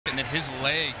and then his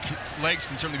legs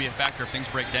can certainly be a factor if things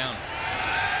break down.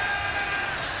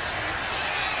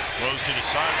 Throws to the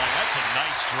sideline. That's a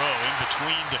nice throw in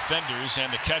between defenders,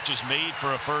 and the catch is made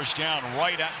for a first down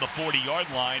right at the 40-yard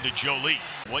line to Jolie.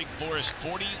 Wake Forest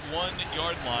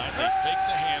 41-yard line. They fake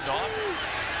the handoff,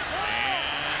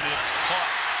 and it's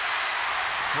caught.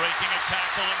 Breaking a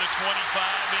tackle at the 25,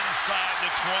 inside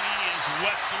the 20 is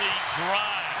Wesley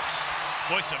Grimes.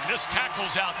 Boy, some missed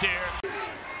tackles out there.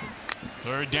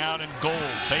 Third down and goal.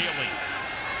 Bailey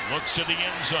looks to the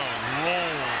end zone,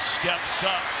 rolls, steps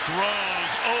up,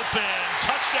 throws, open,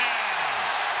 touchdown!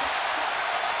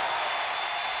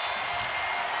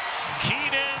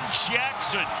 Keenan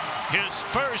Jackson, his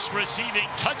first receiving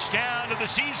touchdown of the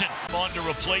season. On to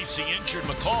replace the injured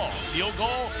McCall. Field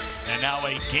goal, and now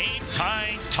a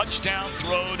game-tying touchdown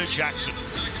throw to Jackson.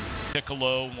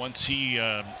 Piccolo, once he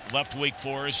left Wake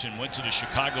Forest and went to the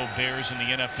Chicago Bears in the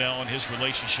NFL, and his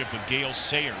relationship with Gale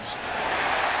Sayers.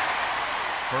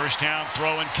 First down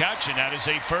throw and catch, and that is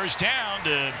a first down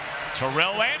to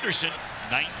Terrell Anderson.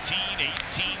 19,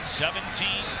 18, 17.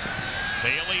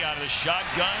 Bailey out of the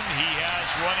shotgun. He has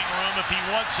running room if he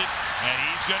wants it, and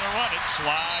he's going to run it.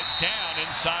 Slides down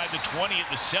inside the 20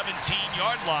 at the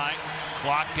 17-yard line.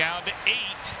 Clock down to 8,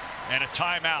 and a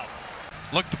timeout.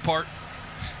 Look the part.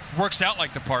 Works out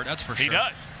like the part, that's for sure. He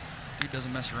does. Dude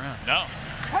doesn't mess around. No.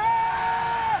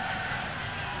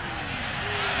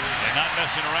 Not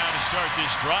messing around to start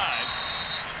this drive.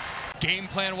 Game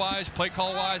plan wise, play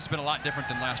call wise, it's been a lot different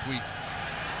than last week.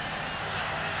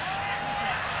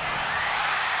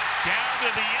 Down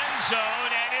to the end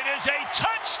zone, and it is a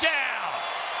touchdown.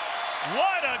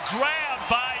 What a grab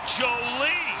by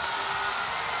Jolie.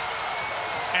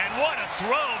 And what a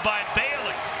throw by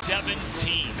Bailey.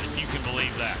 17, if you can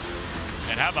believe that.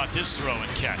 And how about this throw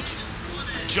and catch?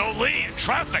 Jolie in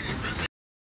traffic.